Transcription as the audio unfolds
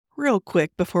real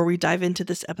quick before we dive into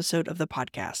this episode of the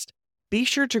podcast. Be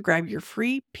sure to grab your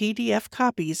free PDF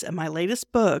copies of my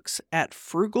latest books at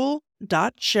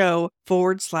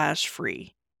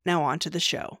frugal.show/free. Now on to the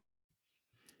show.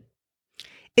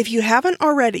 If you haven't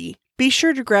already, be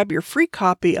sure to grab your free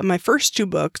copy of my first two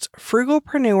books,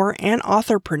 Frugalpreneur and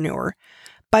Authorpreneur,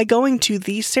 by going to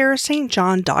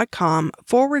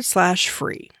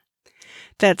thesarahstjohn.com/free.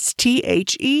 That's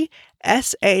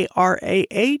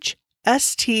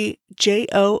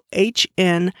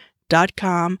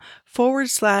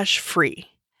THESARAHSTJOHN.com/free.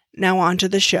 Now on to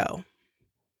the show.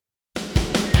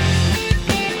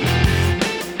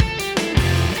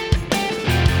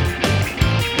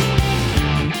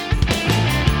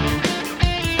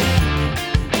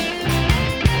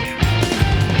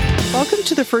 Welcome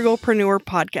to the Frugalpreneur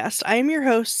podcast. I am your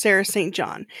host, Sarah St.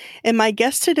 John, and my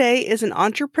guest today is an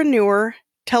entrepreneur,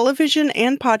 television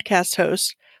and podcast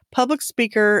host, public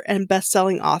speaker, and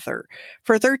best-selling author.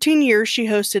 For 13 years, she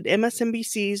hosted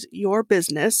MSNBC's Your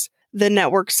Business, the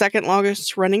network's second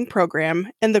longest running program,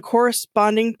 and the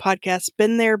corresponding podcast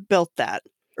Been There, Built That.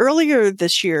 Earlier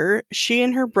this year, she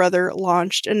and her brother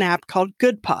launched an app called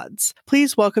Goodpods.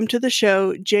 Please welcome to the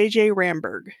show, JJ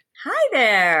Ramberg. Hi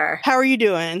there. How are you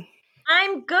doing?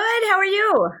 I'm good. How are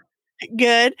you?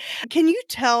 Good. Can you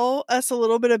tell us a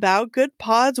little bit about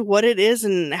Goodpods, what it is,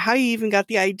 and how you even got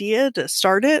the idea to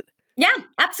start it? Yeah,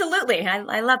 absolutely.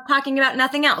 I love talking about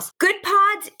nothing else.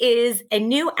 Goodpods is a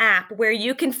new app where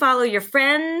you can follow your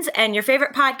friends and your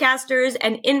favorite podcasters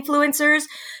and influencers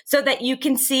so that you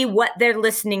can see what they're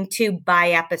listening to by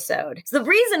episode. So the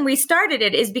reason we started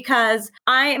it is because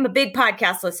I am a big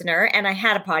podcast listener and I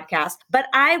had a podcast, but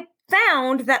I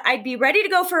found that I'd be ready to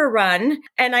go for a run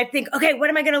and I'd think, okay, what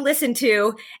am I going to listen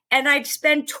to? And I'd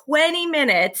spend 20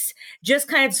 minutes just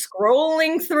kind of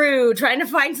scrolling through, trying to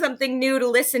find something new to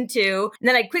listen to. And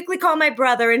then I'd quickly call my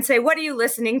brother and say, what are you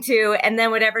listening to? And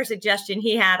then whatever suggestion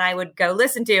he had, I would go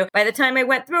listen to. By the time I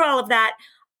went through all of that,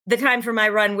 the time for my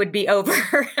run would be over.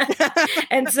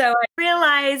 And so I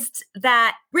realized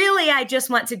that really I just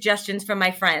want suggestions from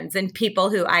my friends and people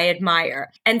who I admire.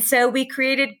 And so we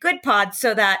created Goodpods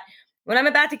so that when I'm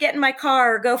about to get in my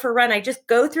car or go for a run, I just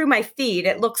go through my feed.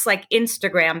 It looks like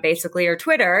Instagram, basically, or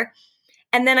Twitter.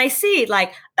 And then I see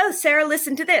like, oh, Sarah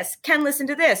listened to this. Ken listened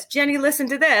to this. Jenny listened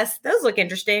to this. Those look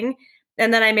interesting.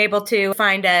 And then I'm able to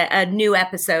find a new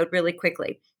episode really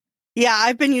quickly. Yeah,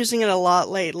 I've been using it a lot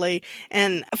lately.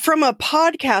 And from a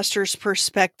podcaster's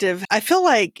perspective, I feel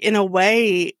like in a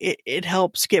way it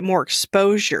helps get more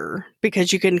exposure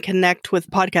because you can connect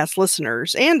with podcast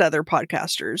listeners and other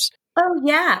podcasters. Oh,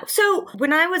 yeah. So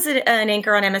when I was an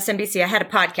anchor on MSNBC, I had a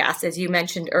podcast, as you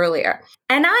mentioned earlier.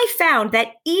 And I found that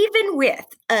even with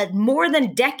a more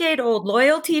than decade-old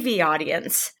loyal TV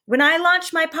audience, when I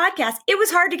launched my podcast, it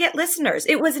was hard to get listeners.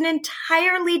 It was an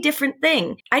entirely different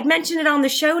thing. I'd mentioned it on the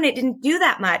show and it didn't do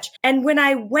that much. And when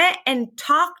I went and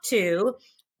talked to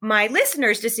my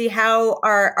listeners to see how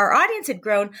our audience had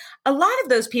grown, a lot of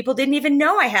those people didn't even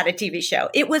know I had a TV show.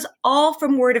 It was all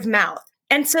from word of mouth.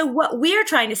 And so what we're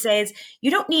trying to say is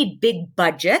you don't need big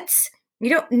budgets. You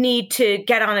don't need to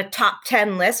get on a top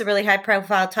 10 list, a really high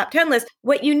profile top 10 list.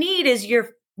 What you need is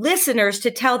your listeners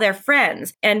to tell their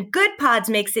friends. And Goodpods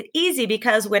makes it easy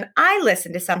because when I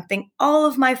listen to something, all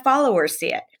of my followers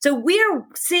see it. So we're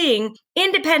seeing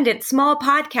independent small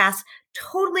podcasts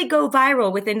totally go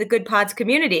viral within the Goodpods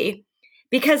community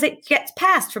because it gets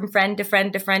passed from friend to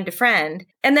friend to friend to friend.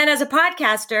 And then as a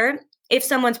podcaster, if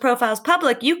someone's profile is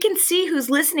public, you can see who's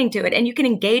listening to it and you can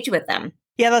engage with them.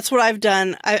 Yeah, that's what I've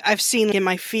done. I've seen in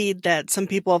my feed that some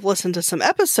people have listened to some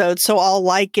episodes, so I'll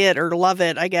like it or love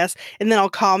it, I guess. And then I'll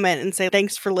comment and say,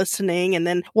 thanks for listening. And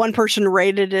then one person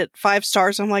rated it 5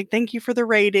 stars. I'm like, thank you for the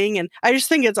rating. And I just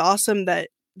think it's awesome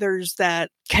that there's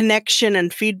that connection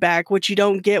and feedback, which you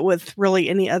don't get with really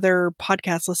any other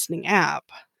podcast listening app.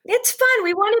 It's fun.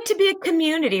 We want it to be a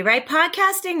community, right?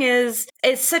 Podcasting is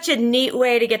such a neat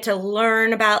way to get to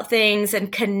learn about things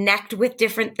and connect with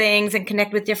different things and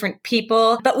connect with different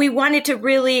people. But we wanted to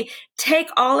really take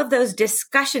all of those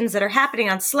discussions that are happening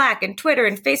on Slack and Twitter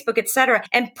and Facebook, et cetera,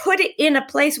 and put it in a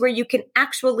place where you can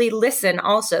actually listen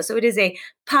also. So it is a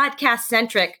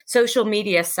podcast-centric social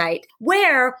media site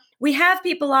where we have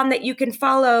people on that you can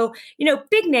follow,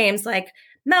 big names like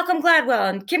Malcolm Gladwell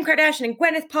and Kim Kardashian and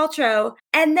Gwyneth Paltrow.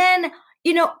 And then,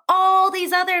 all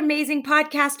these other amazing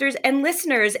podcasters and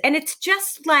listeners. And it's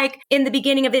just like in the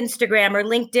beginning of Instagram or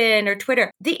LinkedIn or Twitter.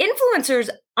 The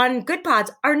influencers on Goodpods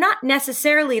are not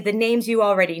necessarily the names you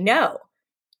already know,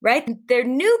 right? They're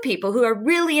new people who are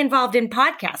really involved in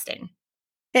podcasting.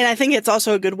 And I think it's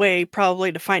also a good way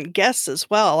probably to find guests as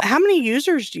well. How many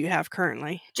users do you have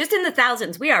currently? Just in the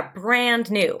thousands. We are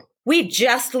brand new. We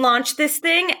just launched this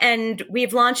thing, and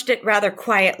we've launched it rather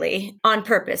quietly on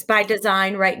purpose by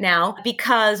design right now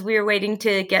because we were waiting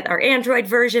to get our Android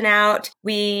version out.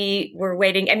 We were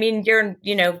waiting. I mean,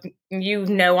 you know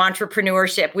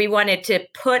entrepreneurship. We wanted to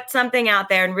put something out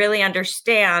there and really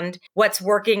understand what's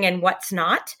working and what's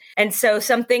not. And so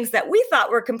some things that we thought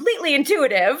were completely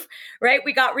intuitive, right?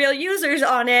 We got real users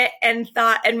on it and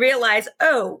realized,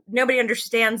 oh, nobody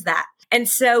understands that. And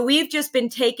so we've just been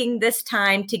taking this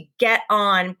time to get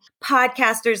on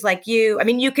podcasters like you. I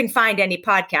mean, you can find any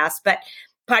podcast, but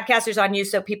podcasters on you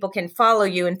so people can follow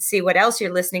you and see what else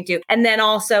you're listening to. And then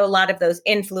also a lot of those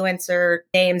influencer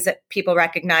names that people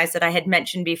recognize that I had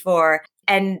mentioned before.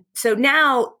 And so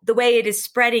now the way it is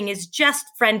spreading is just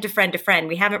friend to friend to friend.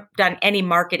 We haven't done any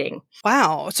marketing.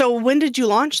 Wow. So when did you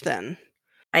launch then?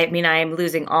 I mean, I am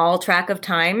losing all track of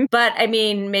time, but I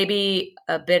mean, maybe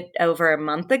a bit over a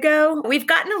month ago. We've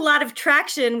gotten a lot of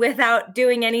traction without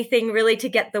doing anything really to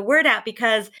get the word out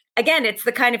because, again, it's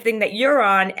the kind of thing that you're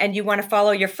on and you want to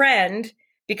follow your friend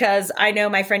because I know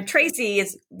my friend Tracy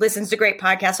listens to great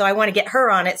podcasts, so I want to get her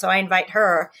on it, so I invite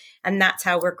her, and that's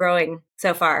how we're growing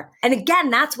so far. And again,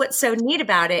 that's what's so neat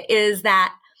about it is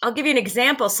that I'll give you an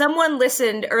example. Someone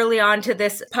listened early on to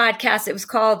this podcast. It was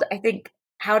called, I think,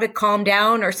 How to Calm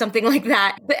Down or something like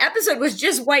that. The episode was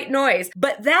just white noise,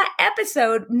 but that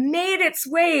episode made its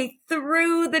way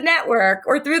through the network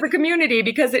or through the community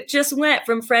because it just went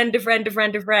from friend to friend to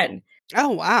friend to friend. Oh,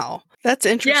 wow. That's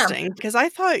interesting because I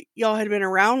thought y'all had been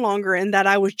around longer and that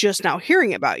I was just now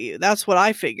hearing about you. That's what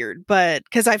I figured. But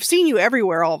because I've seen you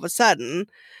everywhere all of a sudden,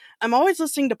 I'm always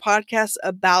listening to podcasts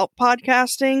about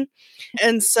podcasting.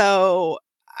 And so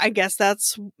I guess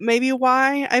that's maybe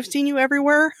why I've seen you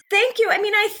everywhere. Thank you. I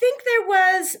mean, I think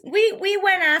we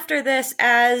went after this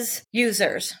as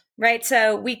users, right?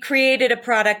 So we created a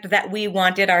product that we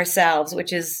wanted ourselves,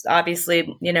 which is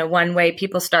obviously, one way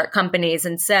people start companies.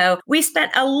 And so we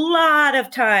spent a lot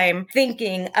of time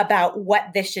thinking about what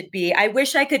this should be. I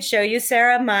wish I could show you,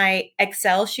 Sarah, my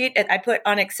Excel sheet. I put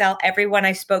on Excel everyone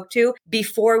I spoke to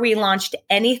before we launched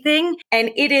anything.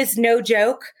 And it is no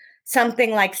joke.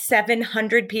 Something like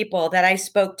 700 people that I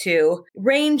spoke to,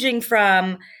 ranging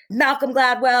from Malcolm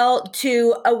Gladwell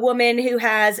to a woman who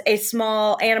has a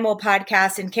small animal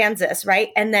podcast in Kansas, right?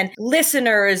 And then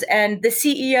listeners and the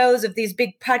CEOs of these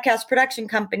big podcast production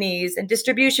companies and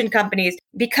distribution companies,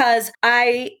 because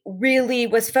I really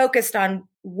was focused on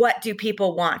what do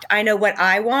people want? I know what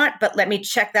I want, but let me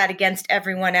check that against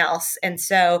everyone else. And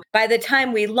so by the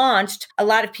time we launched, a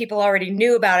lot of people already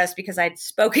knew about us because I'd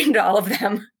spoken to all of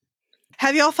them.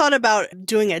 Have y'all thought about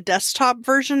doing a desktop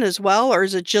version as well, or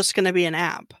is it just going to be an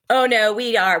app? Oh, no,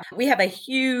 we have a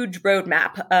huge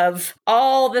roadmap of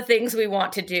all the things we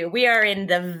want to do. We are in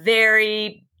the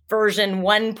very version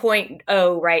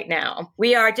 1.0 right now.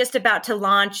 We are just about to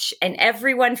launch an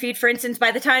everyone feed. For instance,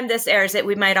 by the time this airs it,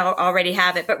 we might already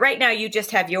have it. But right now you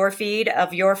just have your feed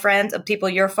of your friends, of people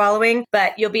you're following,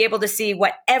 but you'll be able to see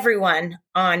what everyone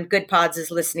on Good Pods is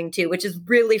listening to, which is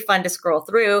really fun to scroll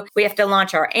through. We have to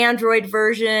launch our Android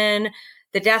version,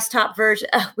 the desktop version.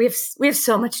 We have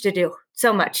so much to do.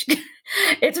 So much.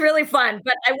 It's really fun,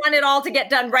 but I want it all to get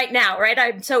done right now, right?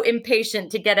 I'm so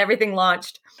impatient to get everything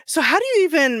launched. So how do you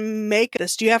even make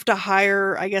this? Do you have to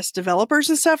hire, I guess, developers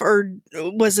and stuff? Or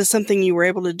was this something you were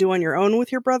able to do on your own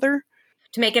with your brother?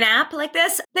 To make an app like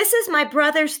this? This is my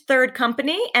brother's third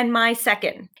company and my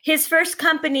second. His first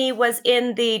company was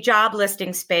in the job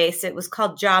listing space. It was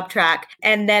called JobTrack.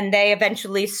 And then they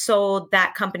eventually sold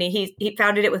that company. He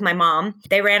founded it with my mom.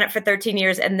 They ran it for 13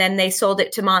 years and then they sold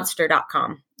it to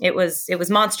Monster.com. It was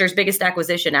Monster's biggest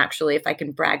acquisition, actually, if I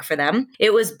can brag for them.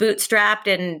 It was bootstrapped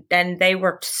and they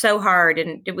worked so hard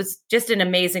and it was just an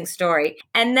amazing story.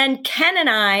 And then Ken and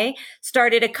I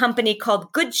started a company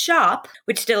called Good Shop,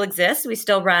 which still exists. We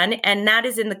still run, and that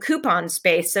is in the coupon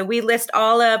space. So we list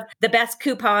all of the best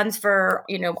coupons for,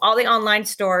 all the online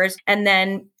stores. And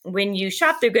then when you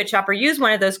shop through Good Shop or use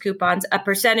one of those coupons, a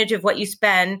percentage of what you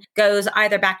spend goes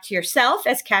either back to yourself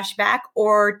as cash back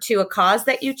or to a cause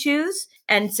that you choose.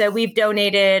 And so we've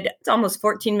donated almost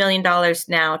 $14 million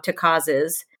now to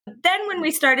causes. Then when we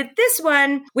started this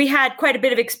one, we had quite a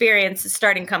bit of experience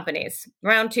starting companies.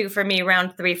 Round 2 for me,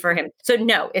 round 3 for him. So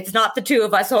no, it's not the two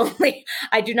of us only.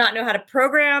 I do not know how to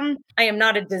program. I am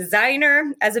not a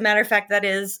designer. As a matter of fact, that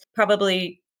is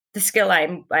probably the skill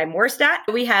I'm worst at.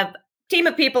 We have team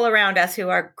of people around us who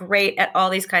are great at all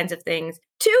these kinds of things.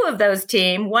 2 of those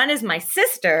team, one is my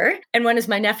sister and one is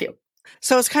my nephew.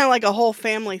 So it's kind of like a whole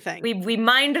family thing. We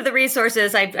mined the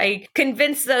resources. I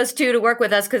convinced those two to work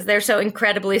with us because they're so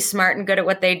incredibly smart and good at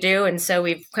what they do. And so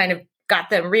we've kind of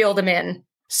reeled them in.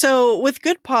 So with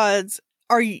Good Pods,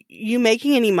 are you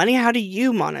making any money? How do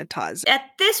you monetize? At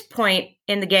this point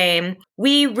in the game,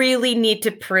 we really need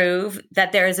to prove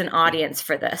that there is an audience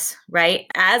for this, right?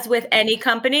 As with any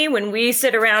company, when we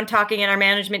sit around talking in our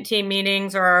management team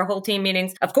meetings or our whole team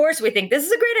meetings, of course, we think this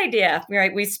is a great idea,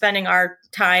 right? We're spending our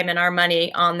time and our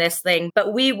money on this thing,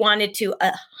 but we wanted to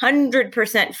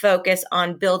 100% focus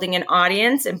on building an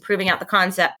audience and proving out the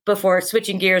concept before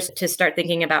switching gears to start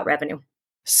thinking about revenue.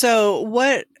 So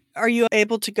what are you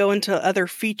able to go into other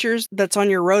features that's on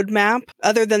your roadmap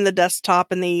other than the desktop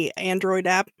and the Android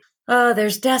app? Oh,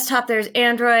 there's desktop, there's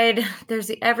Android, there's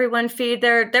the Everyone feed.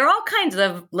 There are all kinds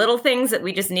of little things that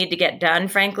we just need to get done,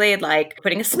 frankly, like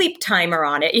putting a sleep timer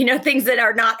on it, things that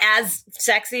are not as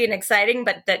sexy and exciting,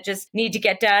 but that just need to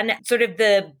get done. Sort of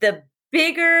the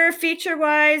bigger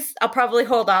feature-wise, I'll probably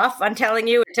hold off on telling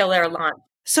you until they're launched.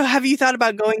 So have you thought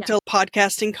about going to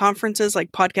podcasting conferences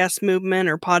like Podcast Movement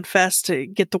or Podfest to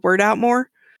get the word out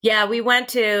more? Yeah, we went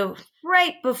to,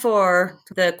 right before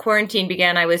the quarantine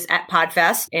began, I was at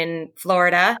Podfest in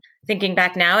Florida. Thinking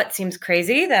back now, it seems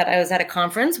crazy that I was at a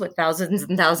conference with thousands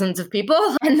and thousands of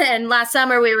people. And then last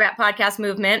summer we were at Podcast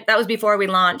Movement. That was before we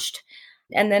launched.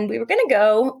 And then we were going to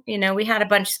go, we had a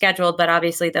bunch scheduled, but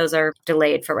obviously those are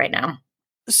delayed for right now.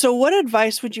 So what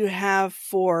advice would you have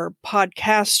for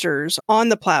podcasters on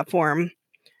the platform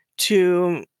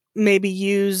to maybe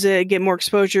use it, get more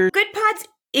exposure? Good Pods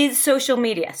is social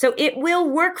media. So it will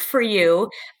work for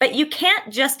you, but you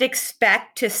can't just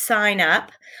expect to sign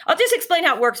up. I'll just explain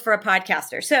how it works for a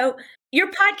podcaster. So your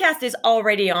podcast is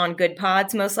already on Good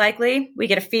Pods, most likely. We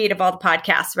get a feed of all the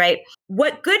podcasts, right?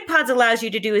 What Good Pods allows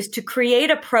you to do is to create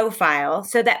a profile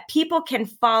so that people can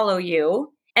follow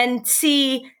you and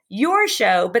see your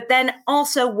show, but then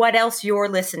also what else you're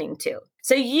listening to.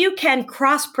 So you can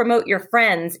cross-promote your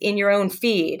friends in your own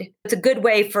feed. It's a good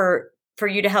way for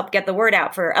you to help get the word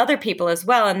out for other people as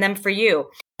well, and then for you.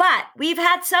 But we've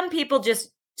had some people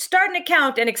just start an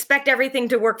account and expect everything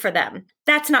to work for them.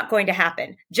 That's not going to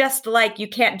happen. Just like you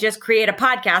can't just create a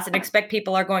podcast and expect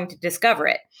people are going to discover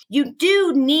it. You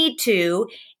do need to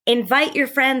invite your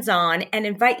friends on and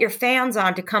invite your fans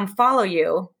on to come follow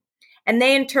you. And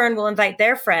they in turn will invite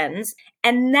their friends.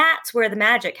 And that's where the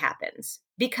magic happens.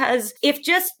 Because if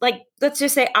just let's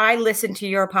just say I listen to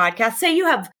your podcast, say you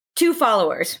have 2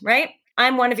 followers, right?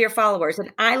 I'm one of your followers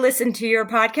and I listen to your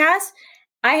podcast.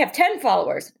 I have 10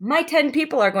 followers. My 10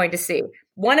 people are going to see.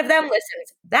 One of them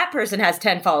listens. That person has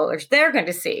 10 followers. They're going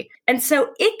to see. And so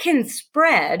it can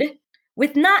spread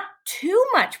with not too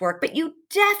much work, but you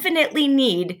definitely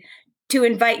need to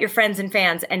invite your friends and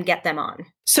fans and get them on.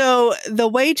 So the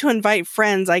way to invite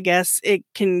friends, I guess, it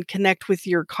can connect with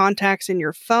your contacts in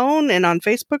your phone and on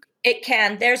Facebook? It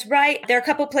can. There are a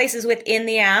couple places within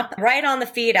the app. Right on the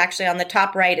feed, actually, on the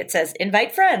top right, it says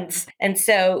invite friends. And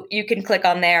so you can click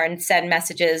on there and send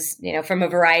messages, from a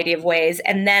variety of ways.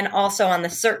 And then also on the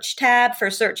search tab for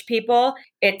search people,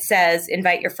 it says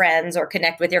invite your friends or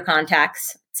connect with your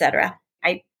contacts, etc.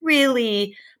 I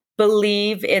really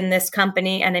believe in this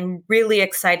company and I'm really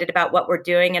excited about what we're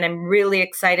doing. And I'm really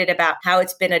excited about how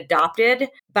it's been adopted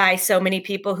by so many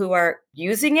people who are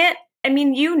using it. I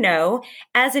mean,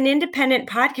 as an independent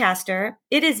podcaster,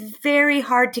 it is very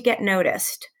hard to get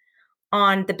noticed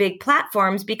on the big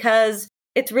platforms because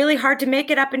it's really hard to make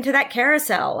it up into that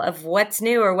carousel of what's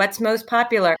new or what's most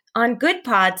popular. On Good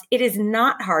Pods, it is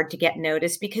not hard to get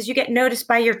noticed because you get noticed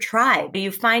by your tribe. You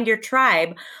find your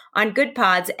tribe on Good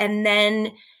Pods and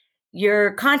then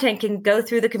your content can go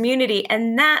through the community.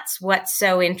 And that's what's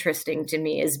so interesting to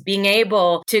me is being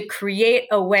able to create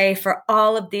a way for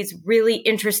all of these really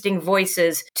interesting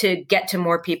voices to get to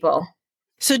more people.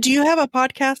 So do you have a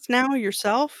podcast now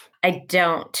yourself? I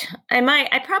don't.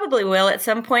 I probably will at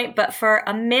some point, but for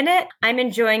a minute, I'm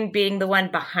enjoying being the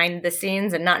one behind the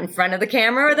scenes and not in front of the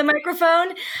camera or the microphone.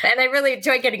 And I really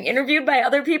enjoy getting interviewed by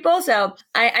other people. So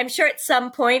I'm sure at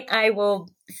some point I will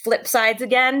flip sides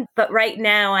again. But right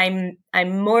now I'm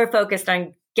more focused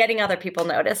on getting other people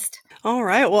noticed. All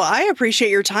right. Well, I appreciate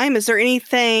your time. Is there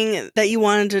anything that you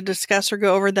wanted to discuss or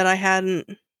go over that I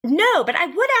hadn't? No, but I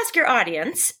would ask your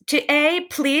audience to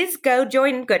please go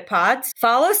join Good Pods.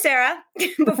 Follow Sarah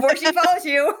before she follows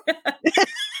you.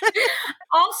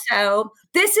 Also,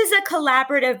 this is a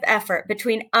collaborative effort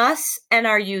between us and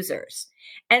our users.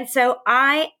 And so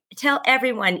I tell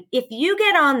everyone, if you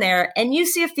get on there and you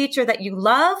see a feature that you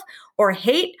love or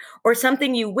hate or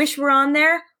something you wish were on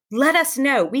there, let us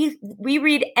know. We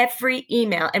read every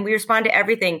email and we respond to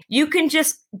everything. You can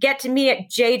just get to me at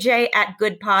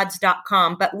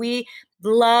jj@goodpods.com, but we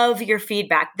love your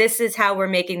feedback. This is how we're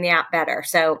making the app better.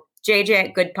 So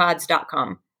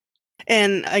jj@goodpods.com.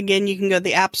 And again, you can go to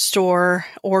the App Store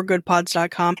or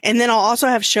goodpods.com. And then I'll also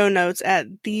have show notes at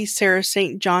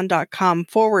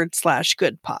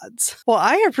thesarahstjohn.com/goodpods. Well,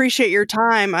 I appreciate your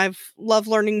time. I've loved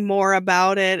learning more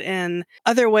about it and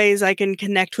other ways I can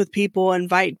connect with people,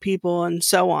 invite people, and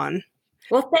so on.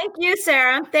 Well, thank you,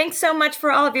 Sarah. Thanks so much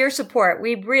for all of your support.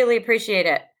 We really appreciate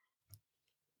it.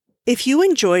 If you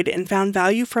enjoyed and found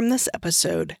value from this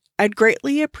episode, I'd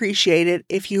greatly appreciate it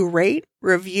if you rate,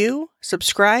 review,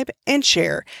 subscribe, and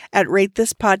share at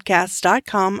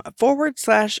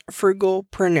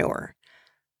ratethispodcast.com/frugalpreneur.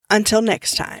 Until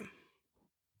next time.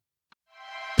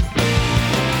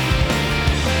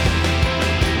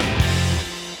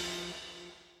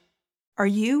 Are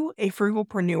you a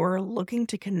frugalpreneur looking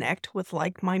to connect with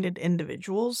like-minded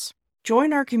individuals?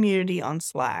 Join our community on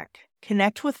Slack.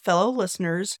 Connect with fellow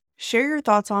listeners, share your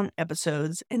thoughts on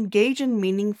episodes, engage in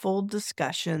meaningful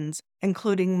discussions,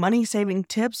 including money-saving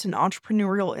tips and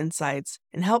entrepreneurial insights,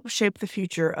 and help shape the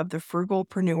future of the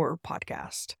Frugalpreneur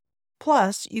podcast.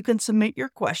 Plus, you can submit your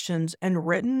questions in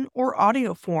written or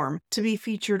audio form to be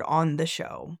featured on the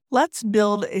show. Let's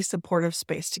build a supportive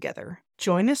space together.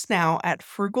 Join us now at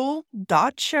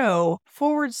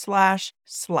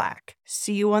frugal.show/Slack.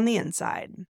 See you on the inside.